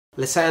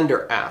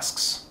Lysander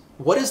asks,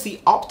 what is the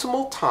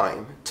optimal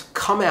time to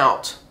come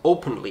out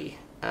openly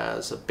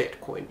as a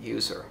Bitcoin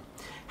user?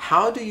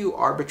 How do you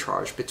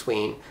arbitrage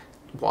between,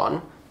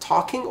 1,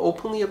 talking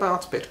openly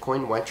about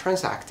Bitcoin when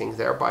transacting,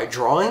 thereby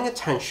drawing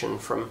attention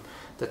from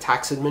the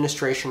tax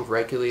administration,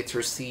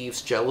 regulators,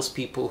 thieves, jealous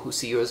people who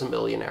see you as a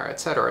millionaire,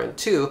 etc., and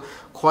 2,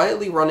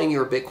 quietly running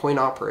your Bitcoin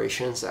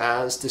operations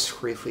as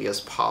discreetly as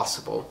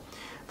possible?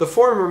 The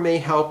former may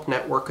help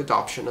network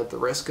adoption at the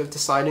risk of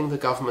deciding the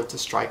government to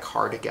strike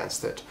hard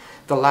against it.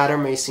 The latter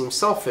may seem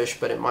selfish,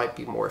 but it might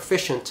be more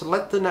efficient to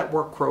let the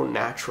network grow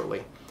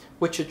naturally,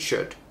 which it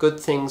should. Good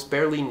things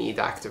barely need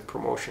active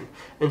promotion,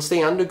 and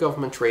stay under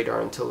government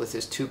radar until it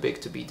is too big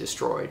to be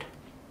destroyed.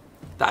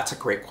 That's a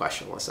great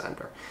question,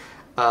 Lysander.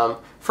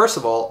 First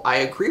of all, I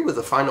agree with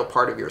the final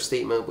part of your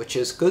statement, which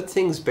is good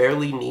things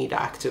barely need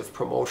active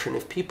promotion.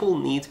 If people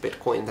need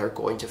Bitcoin, they're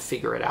going to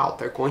figure it out.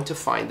 They're going to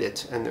find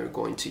it and they're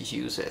going to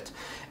use it.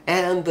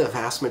 And the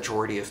vast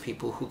majority of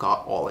people who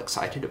got all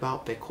excited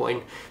about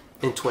Bitcoin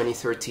in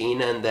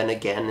 2013 and then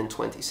again in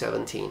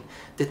 2017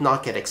 did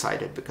not get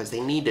excited because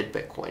they needed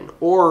Bitcoin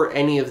or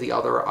any of the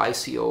other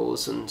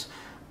ICOs and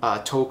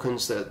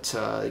tokens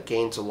that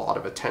gained a lot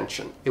of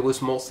attention. It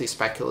was mostly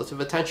speculative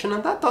attention,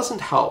 and that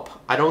doesn't help.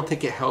 I don't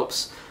think it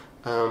helps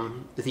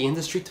the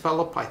industry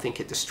develop. I think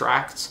it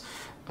distracts.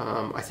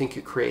 I think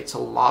it creates a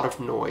lot of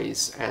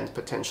noise and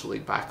potentially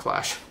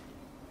backlash.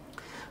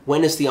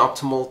 When is the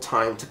optimal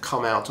time to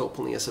come out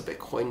openly as a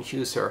Bitcoin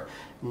user?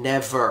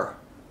 Never.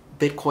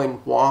 Bitcoin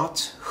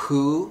what?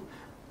 Who?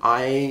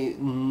 I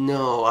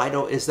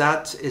don't. Is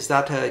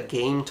that a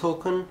game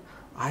token?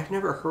 I've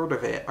never heard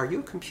of it. Are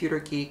you a computer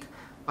geek?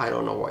 I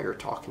don't know what you're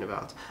talking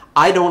about.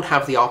 I don't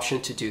have the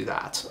option to do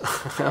that.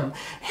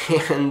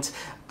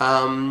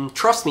 And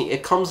trust me,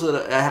 it comes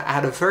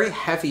at a very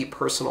heavy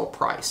personal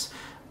price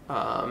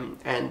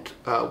and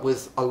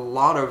with a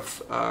lot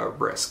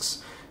of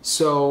risks.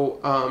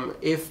 So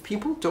if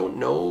people don't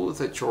know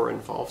that you're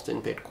involved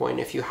in Bitcoin,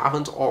 if you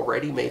haven't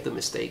already made the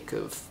mistake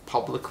of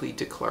publicly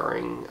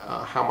declaring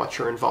how much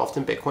you're involved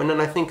in Bitcoin,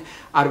 and I think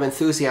out of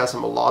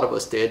enthusiasm a lot of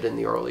us did in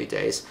the early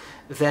days,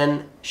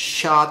 then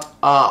shut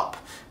up.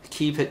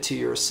 Keep it to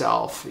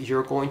yourself.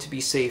 You're going to be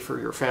safer.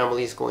 Your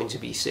family is going to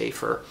be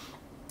safer.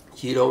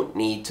 You don't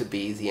need to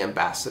be the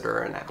ambassador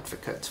and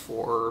advocate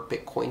for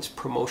Bitcoin's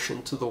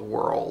promotion to the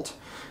world.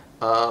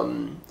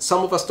 Some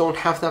of us don't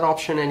have that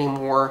option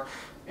anymore,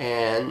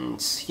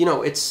 and you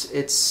know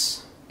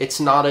it's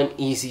not an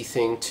easy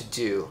thing to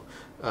do.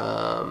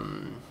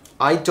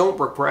 I don't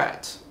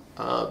regret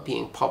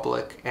being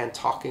public and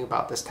talking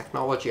about this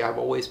technology. I've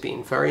always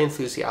been very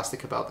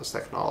enthusiastic about this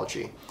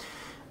technology.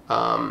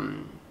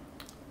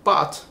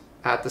 But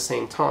at the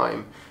same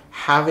time,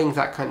 having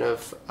that kind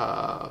of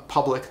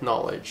public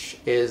knowledge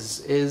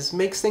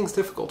makes things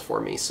difficult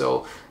for me.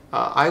 So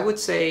I would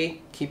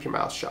say keep your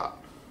mouth shut.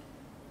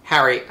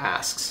 Harry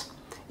asks,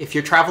 if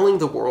you're traveling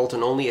the world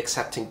and only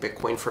accepting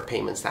Bitcoin for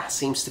payments, that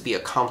seems to be a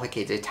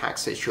complicated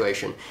tax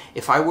situation.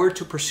 If I were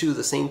to pursue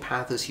the same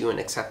path as you and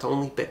accept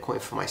only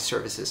Bitcoin for my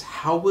services,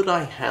 how would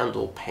I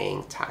handle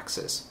paying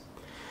taxes?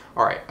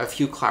 All right, a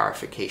few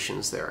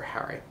clarifications there,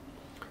 Harry.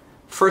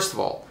 First of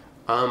all,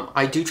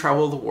 I do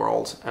travel the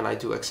world and I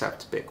do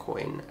accept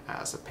Bitcoin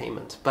as a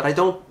payment, but I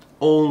don't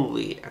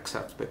only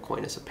accept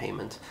Bitcoin as a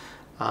payment.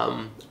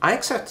 I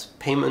accept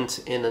payment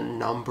in a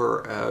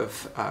number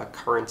of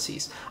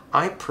currencies.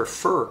 I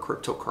prefer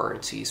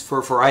cryptocurrencies for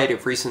a variety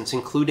of reasons,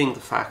 including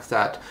the fact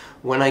that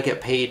when I get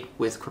paid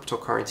with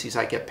cryptocurrencies,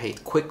 I get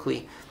paid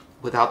quickly,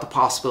 without the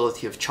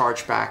possibility of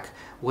chargeback,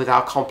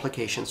 without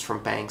complications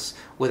from banks,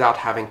 without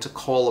having to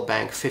call a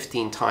bank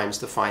 15 times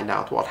to find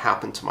out what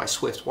happened to my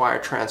Swift wire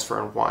transfer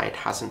and why it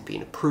hasn't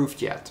been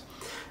approved yet.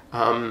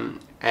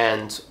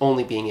 And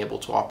only being able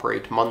to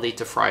operate Monday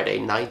to Friday,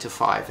 9 to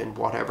 5 in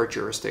whatever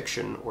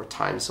jurisdiction or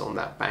time zone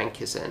that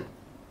bank is in.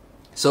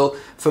 So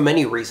for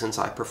many reasons,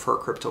 I prefer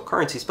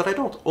cryptocurrencies, but I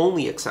don't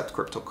only accept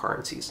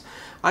cryptocurrencies.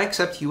 I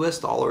accept US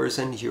dollars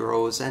and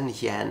euros and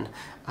yen.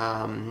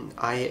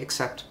 I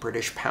accept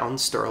British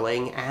pound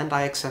sterling, and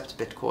I accept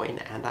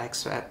Bitcoin, and I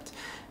accept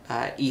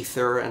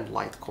Ether and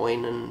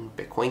Litecoin and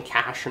Bitcoin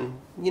Cash and,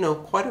 you know,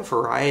 quite a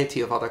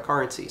variety of other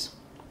currencies.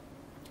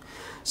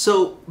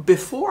 So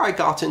before I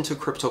got into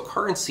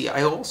cryptocurrency,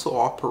 I also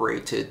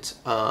operated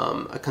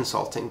a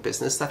consulting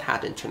business that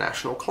had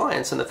international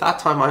clients. And at that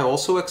time, I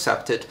also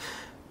accepted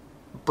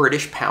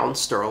British pound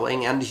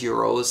sterling and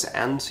euros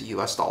and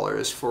US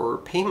dollars for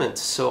payment.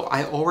 So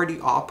I already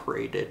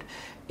operated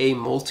a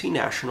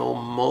multinational,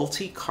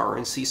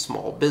 multi-currency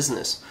small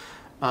business.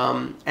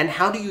 And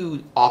how do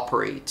you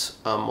operate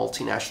a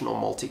multinational,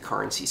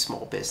 multi-currency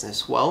small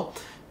business? Well,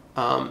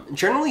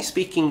 generally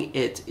speaking,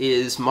 it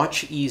is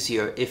much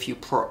easier if you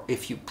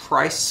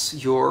price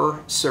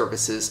your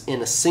services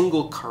in a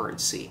single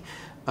currency.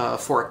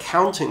 For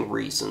accounting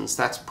reasons,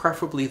 that's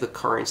preferably the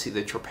currency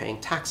that you're paying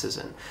taxes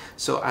in.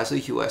 So as a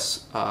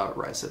US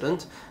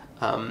resident,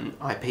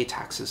 I pay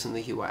taxes in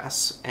the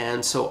US,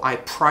 and so I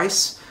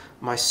price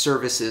my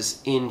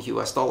services in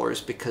US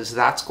dollars, because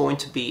that's going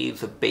to be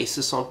the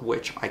basis on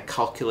which I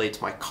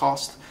calculate my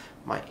cost,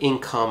 my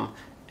income,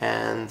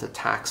 and the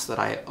tax that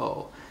I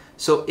owe.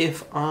 So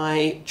if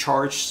I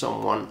charge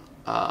someone,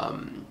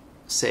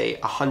 say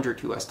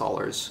 $100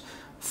 US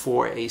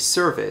for a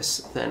service,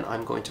 then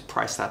I'm going to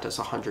price that as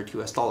 $100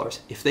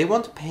 US. If they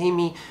want to pay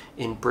me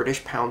in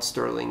British pound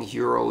sterling,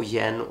 euro,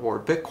 yen, or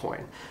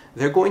Bitcoin,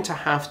 they're going to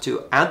have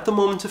to, at the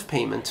moment of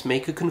payment,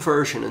 make a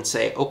conversion and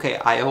say, okay,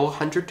 I owe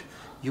 $100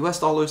 US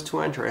to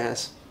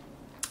Andreas.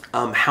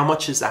 How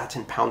much is that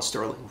in pound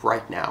sterling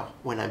right now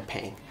when I'm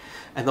paying?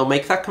 And they'll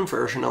make that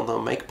conversion, and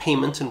they'll make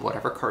payment in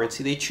whatever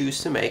currency they choose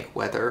to make,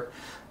 whether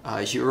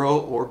euro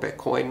or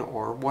Bitcoin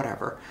or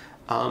whatever,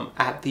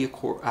 at the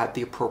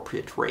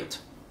appropriate rate.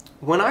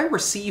 When I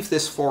receive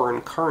this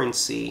foreign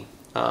currency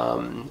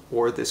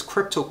or this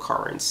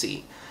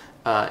cryptocurrency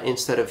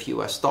instead of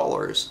US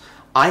dollars,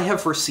 I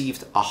have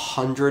received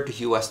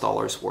 $100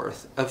 US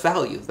worth of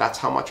value. That's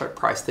how much I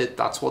priced it.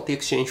 That's what the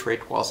exchange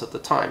rate was at the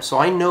time. So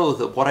I know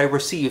that what I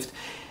received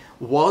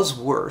was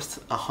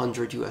worth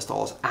 $100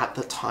 US at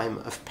the time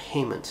of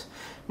payment.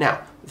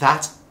 Now,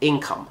 that's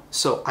income.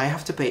 So I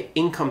have to pay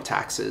income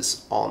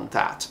taxes on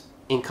that.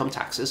 Income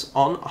taxes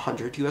on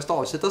 $100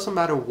 US. It doesn't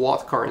matter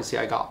what currency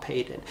I got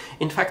paid in.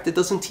 In fact, it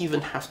doesn't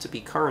even have to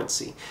be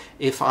currency.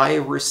 If I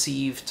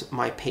received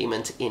my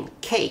payment in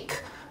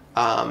cake,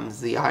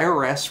 the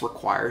IRS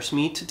requires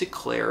me to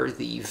declare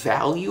the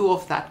value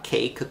of that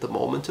cake at the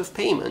moment of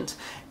payment,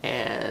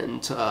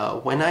 and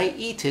when I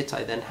eat it,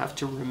 I then have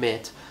to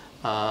remit,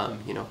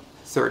 30%,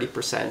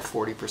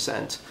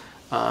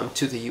 40%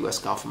 to the US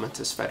government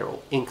as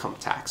federal income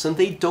tax. And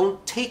they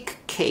don't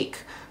take cake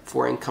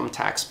for income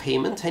tax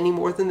payment any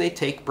more than they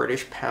take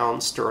British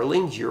pound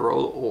sterling,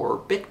 euro, or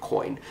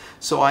Bitcoin.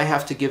 So I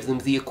have to give them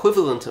the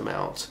equivalent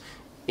amount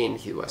in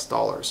US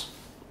dollars.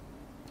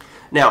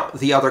 Now,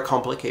 the other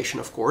complication,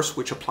 of course,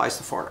 which applies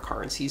to foreign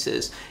currencies,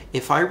 is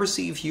if I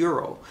receive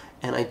euro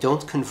and I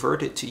don't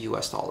convert it to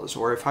US dollars,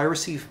 or if I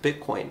receive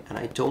Bitcoin and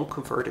I don't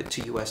convert it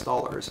to US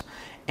dollars,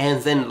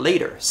 and then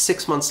later,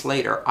 6 months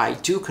later, I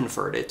do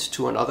convert it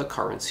to another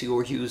currency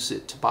or use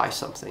it to buy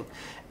something,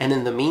 and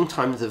in the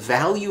meantime, the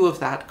value of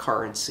that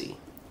currency,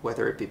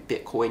 whether it be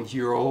Bitcoin,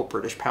 euro, or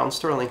British pound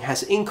sterling,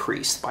 has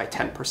increased by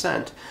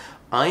 10%,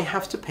 I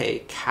have to pay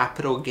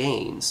capital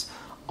gains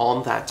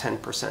on that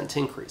 10%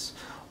 increase.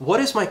 What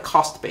is my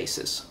cost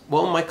basis?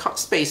 Well, my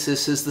cost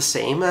basis is the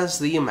same as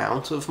the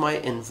amount of my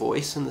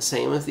invoice and the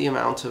same as the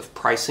amount of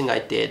pricing I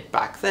did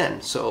back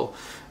then. So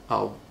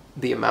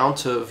the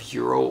amount of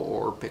euro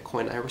or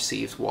Bitcoin I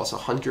received was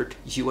 $100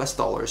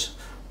 US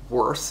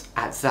worth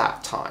at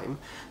that time.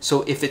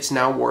 So if it's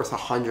now worth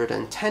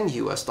 $110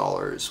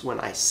 US when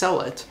I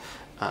sell it,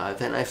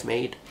 then I've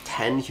made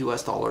 $10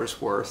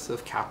 US worth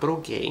of capital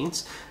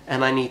gains,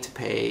 and I need to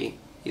pay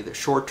either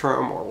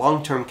short-term or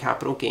long-term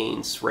capital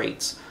gains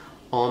rates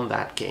on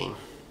that gain.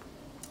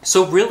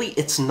 So really,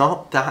 it's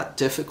not that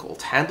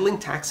difficult. Handling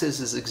taxes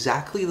is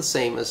exactly the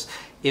same as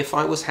if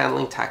I was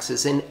handling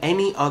taxes in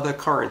any other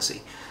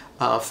currency,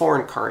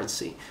 foreign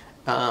currency.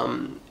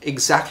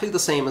 Exactly the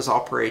same as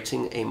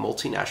operating a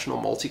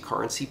multinational,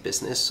 multi-currency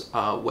business,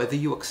 whether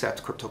you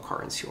accept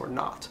cryptocurrency or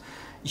not.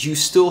 You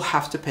still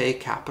have to pay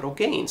capital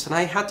gains. And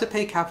I had to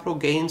pay capital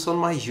gains on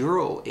my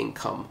euro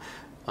income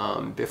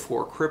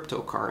before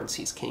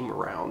cryptocurrencies came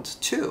around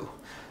too.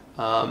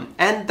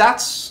 And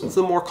that's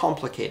the more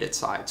complicated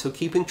side. So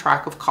keeping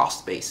track of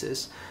cost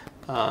basis,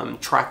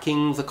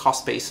 tracking the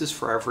cost basis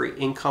for every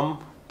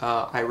income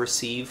I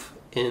receive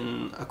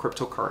in a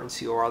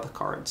cryptocurrency or other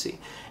currency.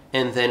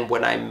 And then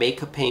when I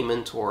make a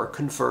payment or a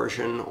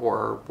conversion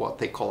or what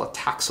they call a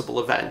taxable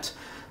event,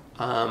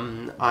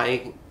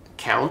 I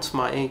count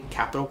my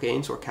capital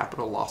gains or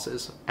capital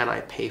losses, and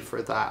I pay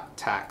for that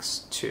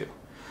tax too.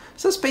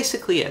 So that's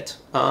basically it.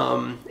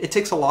 It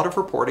takes a lot of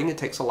reporting, it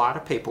takes a lot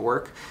of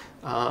paperwork,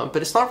 but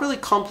it's not really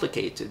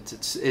complicated.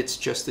 It's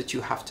just that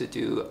you have to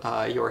do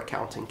your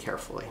accounting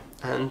carefully.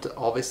 And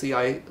obviously,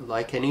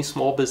 like any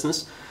small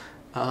business,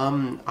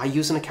 I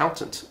use an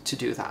accountant to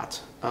do that.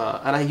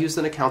 And I used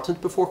an accountant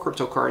before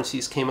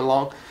cryptocurrencies came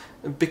along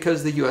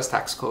because the US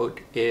tax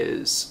code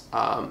is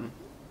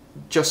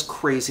just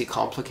crazy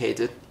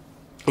complicated.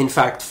 In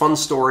fact, fun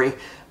story,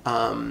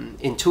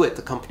 Intuit,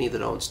 the company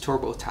that owns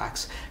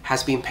TurboTax,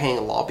 has been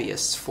paying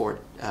lobbyists for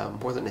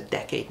more than a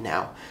decade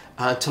now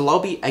to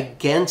lobby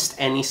against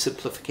any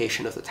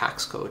simplification of the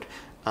tax code,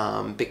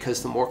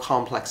 because the more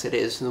complex it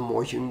is, the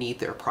more you need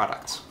their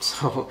products.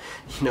 So,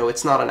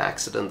 it's not an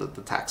accident that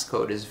the tax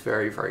code is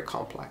very, very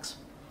complex.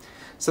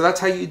 So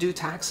that's how you do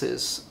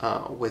taxes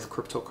with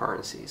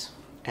cryptocurrencies.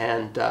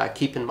 And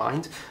keep in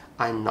mind,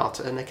 I'm not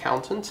an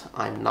accountant,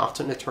 I'm not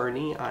an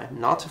attorney, I'm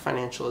not a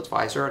financial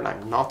advisor, and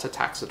I'm not a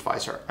tax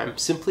advisor. I'm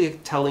simply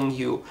telling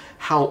you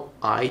how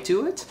I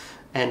do it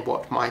and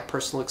what my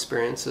personal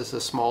experience as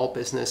a small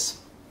business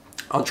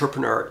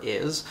entrepreneur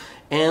is,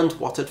 and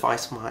what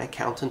advice my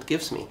accountant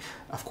gives me.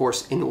 Of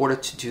course, in order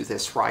to do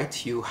this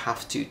right, you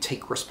have to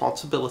take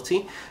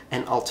responsibility,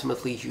 and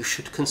ultimately you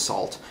should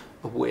consult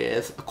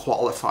with a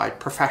qualified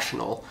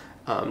professional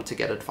to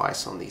get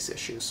advice on these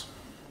issues.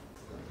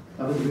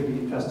 That was really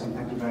interesting.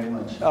 Thank you very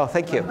much. Oh,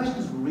 thank you. My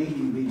question is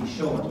really, really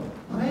short.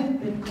 When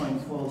Bitcoin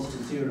falls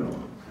to zero,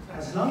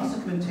 as long as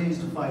it maintains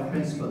the 5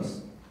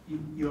 principles,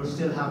 you're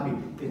still happy.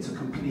 It's a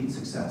complete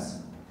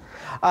success.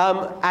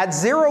 At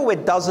zero,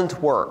 it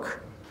doesn't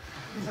work.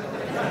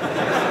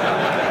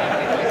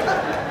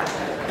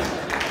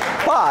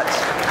 But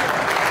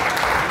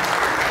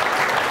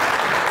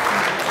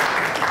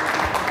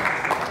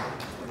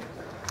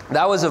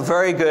that was a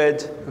very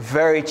good,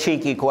 very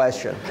cheeky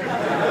question.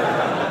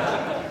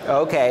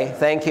 Okay,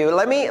 thank you.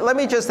 Let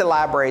me just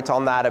elaborate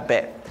on that a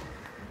bit.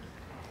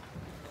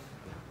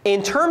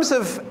 In terms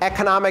of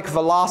economic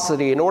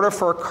velocity, in order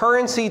for a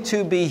currency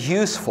to be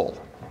useful,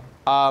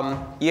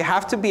 you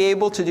have to be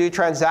able to do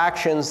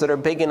transactions that are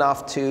big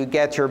enough to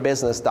get your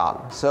business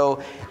done.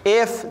 So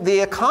if the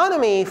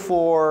economy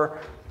for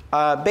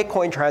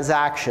Bitcoin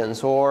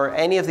transactions or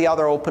any of the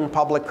other open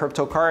public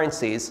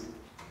cryptocurrencies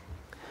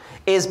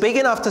is big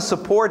enough to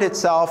support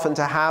itself and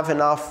to have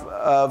enough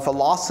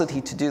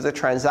velocity to do the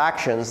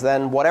transactions,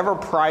 then whatever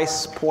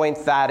price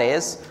point that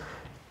is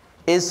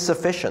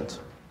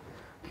sufficient.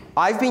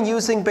 I've been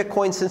using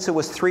Bitcoin since it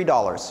was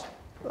 $3.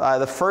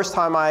 The first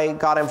time I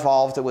got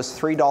involved, it was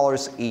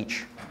 $3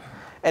 each.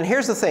 And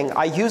here's the thing.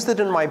 I used it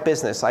in my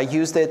business. I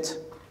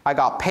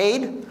got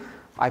paid.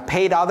 I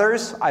paid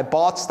others. I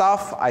bought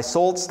stuff. I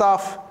sold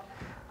stuff.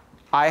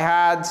 I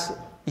had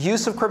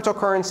use of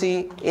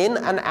cryptocurrency in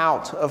and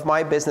out of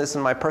my business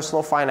and my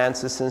personal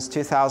finances since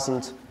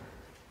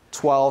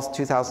 2012,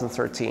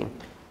 2013.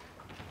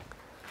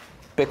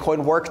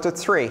 Bitcoin worked at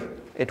 3.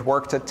 It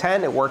worked at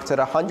 10. It worked at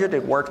 100.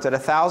 It worked at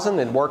 1,000.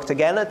 It worked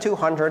again at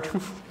 200.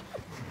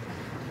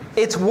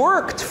 It's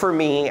worked for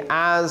me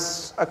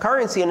as a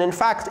currency. And in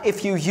fact,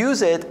 if you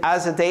use it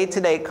as a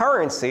day-to-day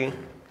currency,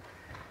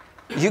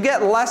 you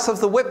get less of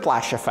the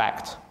whiplash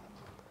effect.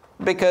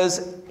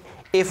 Because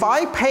if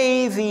I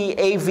pay the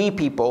AV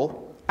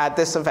people at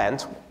this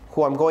event,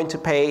 who I'm going to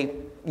pay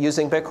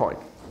using Bitcoin,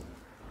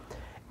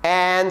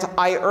 and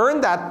I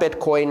earned that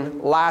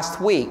Bitcoin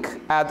last week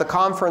at the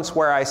conference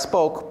where I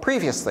spoke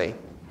previously,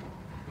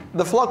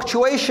 the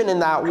fluctuation in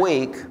that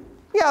week,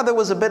 yeah, there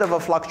was a bit of a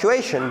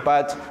fluctuation,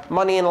 but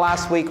money in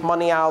last week,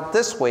 money out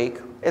this week,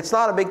 it's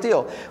not a big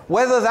deal.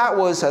 Whether that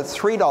was at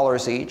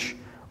 $3 each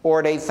or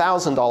at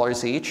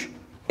 $8,000 each,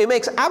 it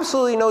makes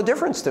absolutely no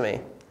difference to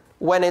me.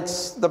 When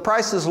the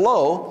price is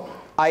low,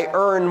 I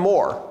earn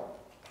more.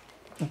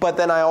 But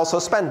then I also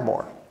spend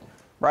more,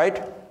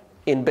 right?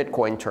 In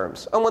Bitcoin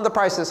terms. And when the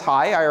price is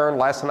high, I earn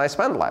less and I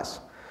spend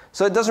less.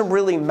 So it doesn't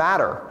really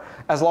matter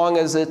as long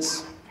as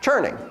it's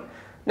churning.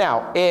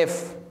 Now,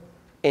 if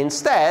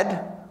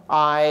instead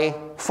I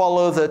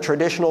follow the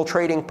traditional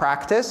trading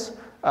practice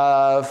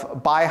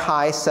of buy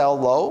high, sell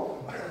low,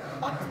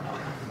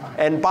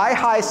 and buy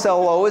high,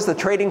 sell low is the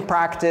trading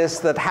practice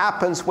that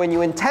happens when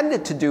you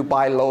intended to do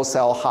buy low,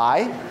 sell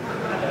high.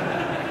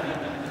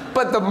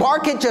 But the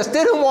market just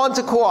didn't want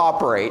to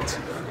cooperate.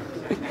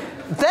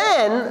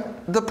 Then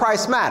the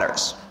price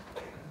matters.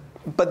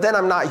 But then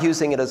I'm not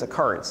using it as a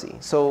currency.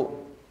 So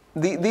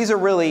these are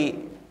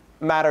really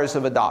matters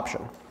of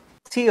adoption.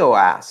 Theo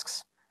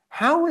asks,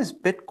 how is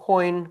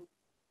buying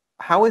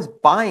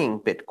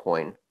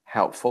Bitcoin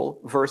helpful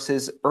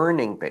versus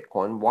earning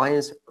Bitcoin? Why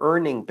is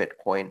earning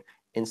Bitcoin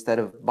instead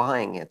of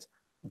buying it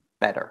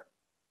better?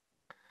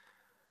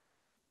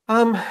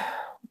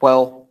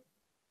 Well,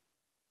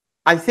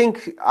 I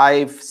think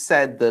I've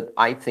said that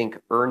I think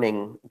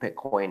earning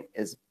Bitcoin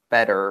is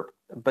better,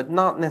 but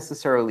not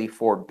necessarily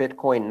for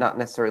Bitcoin, not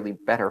necessarily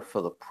better for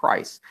the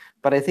price.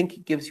 But I think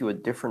it gives you a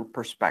different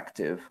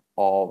perspective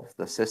of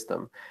the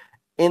system.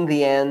 In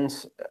the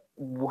end,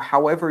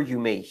 however you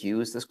may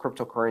use this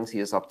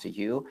cryptocurrency is up to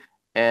you.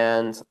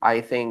 And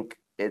I think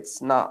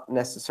it's not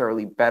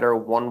necessarily better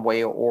one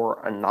way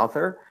or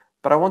another,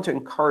 but I want to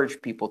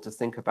encourage people to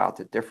think about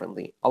it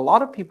differently. A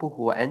lot of people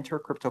who enter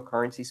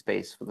cryptocurrency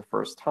space for the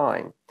first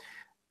time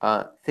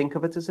think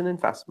of it as an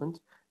investment.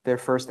 Their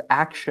first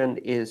action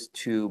is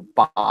to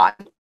buy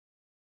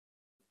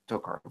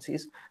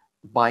cryptocurrencies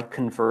by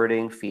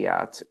converting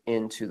fiat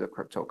into the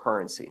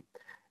cryptocurrency.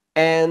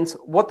 And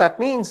what that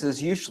means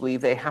is usually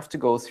they have to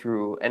go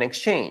through an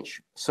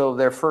exchange. So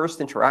their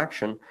first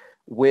interaction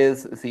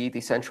with the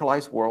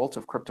decentralized world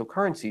of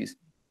cryptocurrencies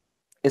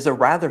is a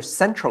rather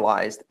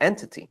centralized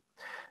entity.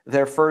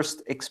 Their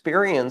first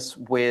experience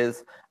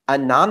with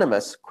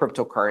anonymous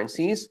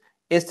cryptocurrencies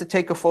is to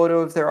take a photo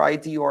of their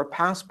ID or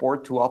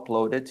passport to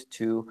upload it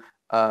to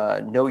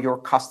Know Your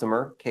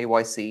Customer,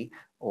 KYC,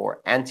 or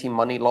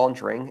anti-money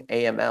laundering,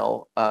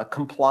 AML,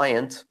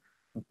 compliant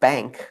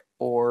bank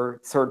or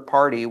third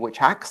party,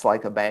 which acts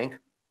like a bank,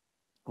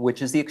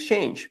 which is the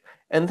exchange.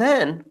 And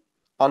then,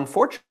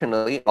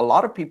 unfortunately, a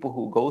lot of people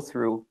who go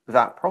through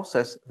that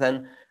process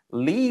then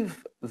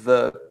leave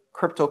the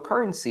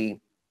cryptocurrency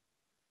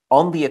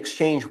on the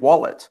exchange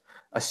wallet,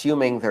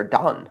 assuming they're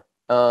done,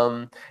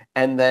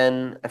 and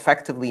then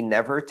effectively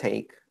never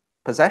take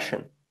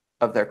possession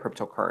of their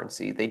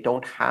cryptocurrency. They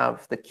don't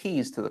have the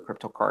keys to the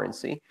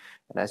cryptocurrency.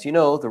 And as you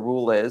know, the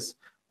rule is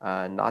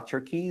not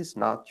your keys,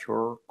 not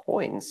your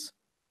coins.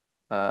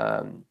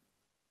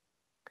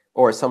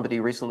 Or somebody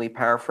recently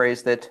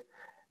paraphrased it,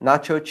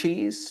 nacho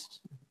cheese,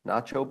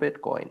 nacho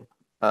Bitcoin,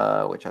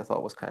 which I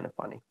thought was kind of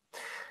funny.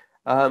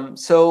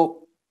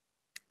 So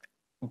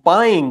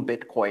buying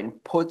Bitcoin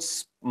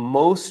puts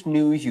most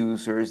new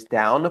users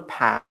down a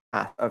path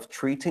of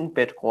treating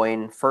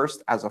Bitcoin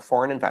first as a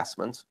foreign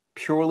investment,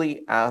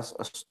 purely as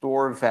a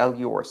store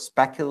value or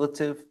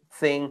speculative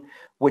thing,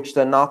 which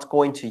they're not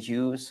going to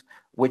use,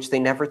 which they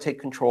never take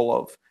control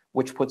of,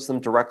 which puts them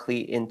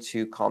directly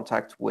into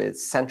contact with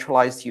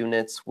centralized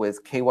units,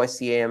 with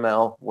KYC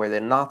AML, where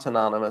they're not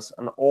anonymous,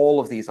 and all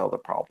of these other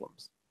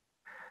problems.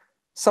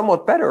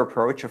 Somewhat better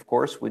approach, of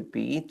course, would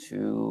be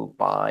to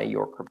buy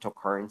your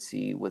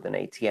cryptocurrency with an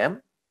ATM,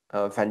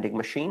 a vending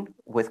machine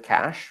with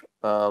cash,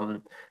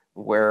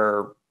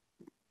 where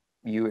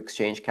you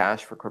exchange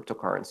cash for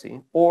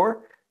cryptocurrency,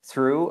 or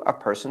through a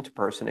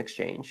person-to-person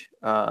exchange,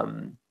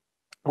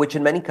 which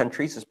in many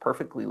countries is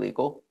perfectly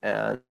legal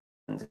and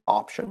an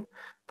option.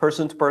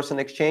 Person-to-person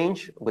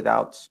exchange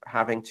without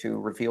having to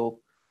reveal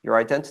your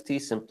identity,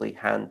 simply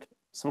hand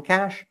some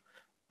cash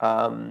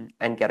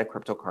and get a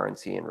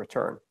cryptocurrency in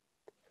return.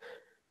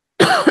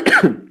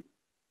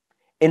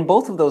 In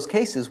both of those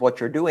cases, what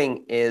you're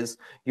doing is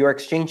you're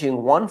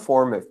exchanging one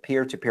form of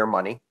peer-to-peer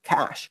money,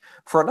 cash,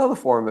 for another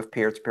form of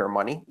peer-to-peer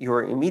money.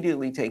 You're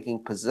immediately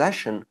taking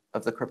possession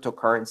of the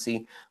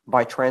cryptocurrency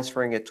by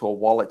transferring it to a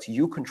wallet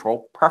you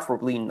control,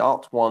 preferably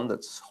not one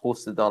that's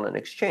hosted on an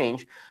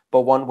exchange,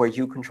 but one where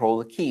you control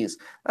the keys.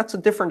 That's a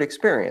different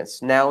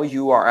experience. Now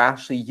you are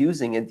actually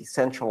using a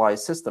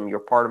decentralized system. You're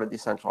part of a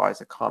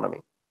decentralized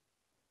economy.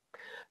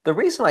 The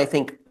reason I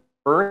think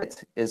earn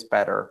it is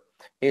better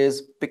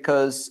is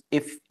because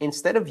if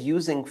instead of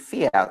using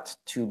fiat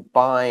to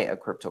buy a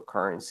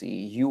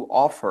cryptocurrency, you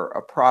offer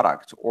a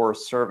product or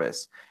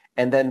service,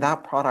 and then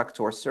that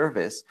product or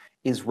service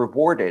is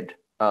rewarded,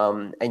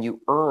 and you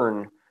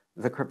earn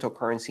the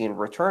cryptocurrency in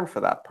return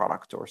for that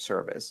product or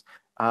service,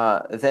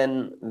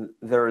 then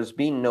there's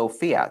been no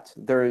fiat.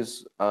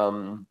 There's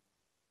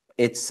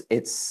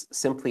it's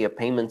simply a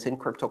payment in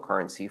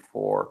cryptocurrency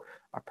for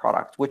a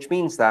product, which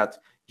means that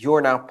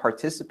you're now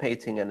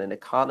participating in an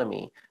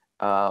economy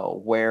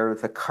where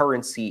the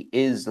currency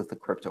is the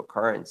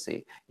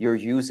cryptocurrency. You're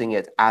using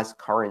it as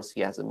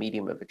currency, as a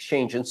medium of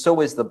exchange. And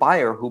so is the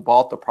buyer who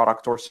bought the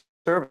product or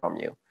service from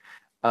you.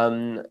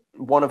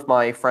 One of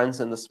my friends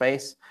in the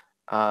space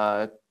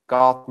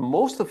got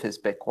most of his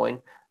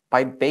Bitcoin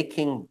by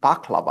baking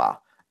baklava,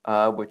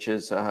 which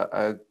is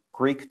a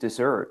Greek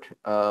dessert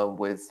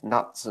with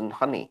nuts and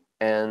honey.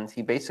 And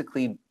he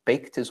basically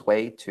baked his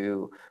way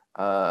to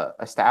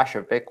a stash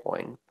of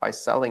Bitcoin by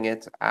selling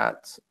it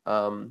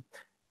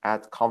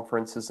at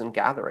conferences and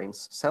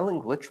gatherings,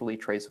 selling literally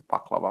trays of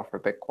baklava for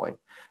Bitcoin.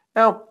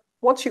 Now,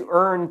 once you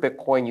earn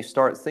Bitcoin, you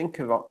start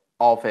thinking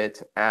of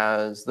it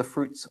as the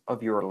fruits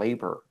of your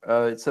labor.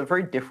 It's a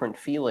very different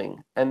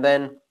feeling. And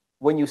then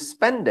when you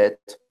spend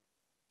it,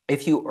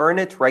 if you earn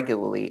it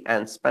regularly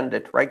and spend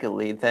it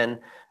regularly, then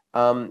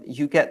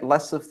you get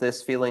less of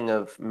this feeling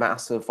of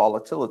massive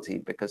volatility,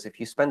 because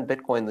if you spend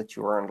Bitcoin that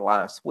you earned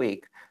last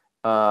week,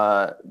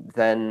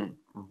 then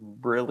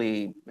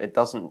really it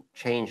doesn't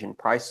change in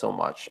price so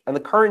much. And the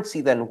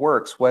currency then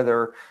works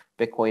whether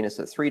Bitcoin is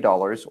at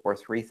 $3 or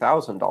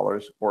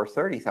 $3,000 or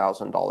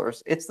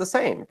 $30,000. It's the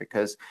same,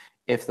 because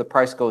if the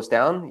price goes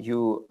down,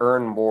 you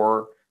earn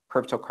more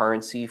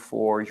cryptocurrency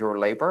for your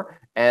labor,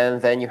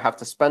 and then you have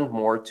to spend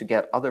more to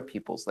get other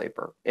people's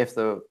labor. If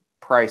the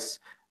price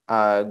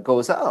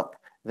goes up,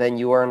 then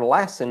you earn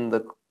less in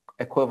the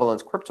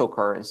equivalent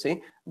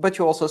cryptocurrency, but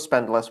you also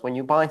spend less when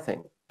you buy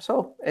things.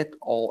 So it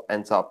all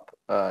ends up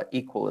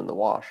equal in the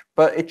wash.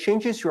 But it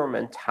changes your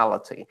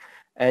mentality,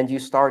 and you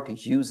start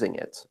using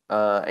it,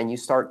 and you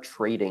start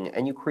trading,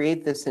 and you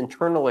create this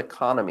internal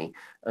economy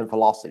and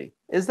velocity.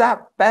 Is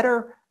that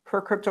better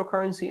for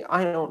cryptocurrency?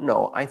 I don't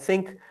know. I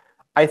think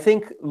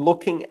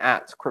looking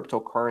at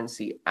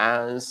cryptocurrency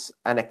as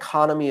an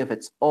economy of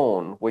its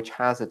own, which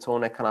has its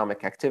own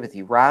economic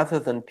activity, rather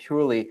than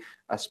purely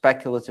a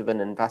speculative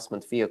and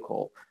investment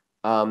vehicle,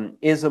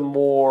 is a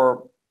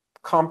more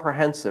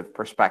comprehensive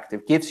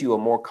perspective, gives you a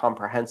more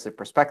comprehensive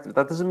perspective.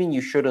 That doesn't mean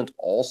you shouldn't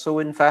also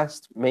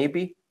invest.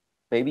 Maybe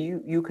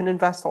you can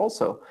invest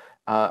also.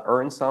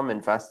 Earn some,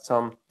 invest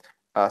some,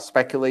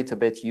 speculate a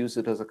bit, use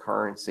it as a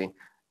currency.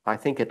 I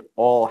think it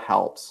all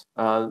helps.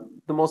 The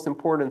most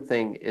important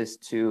thing is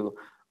to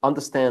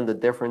understand the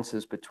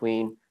differences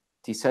between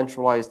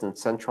decentralized and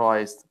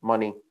centralized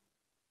money,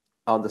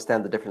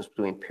 understand the difference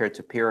between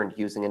peer-to-peer and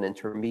using an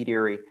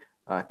intermediary.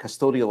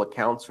 Custodial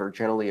accounts are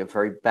generally a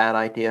very bad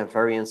idea,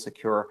 very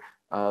insecure.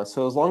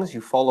 So as long as you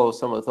follow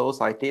some of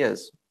those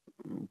ideas,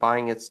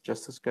 buying it's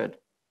just as good.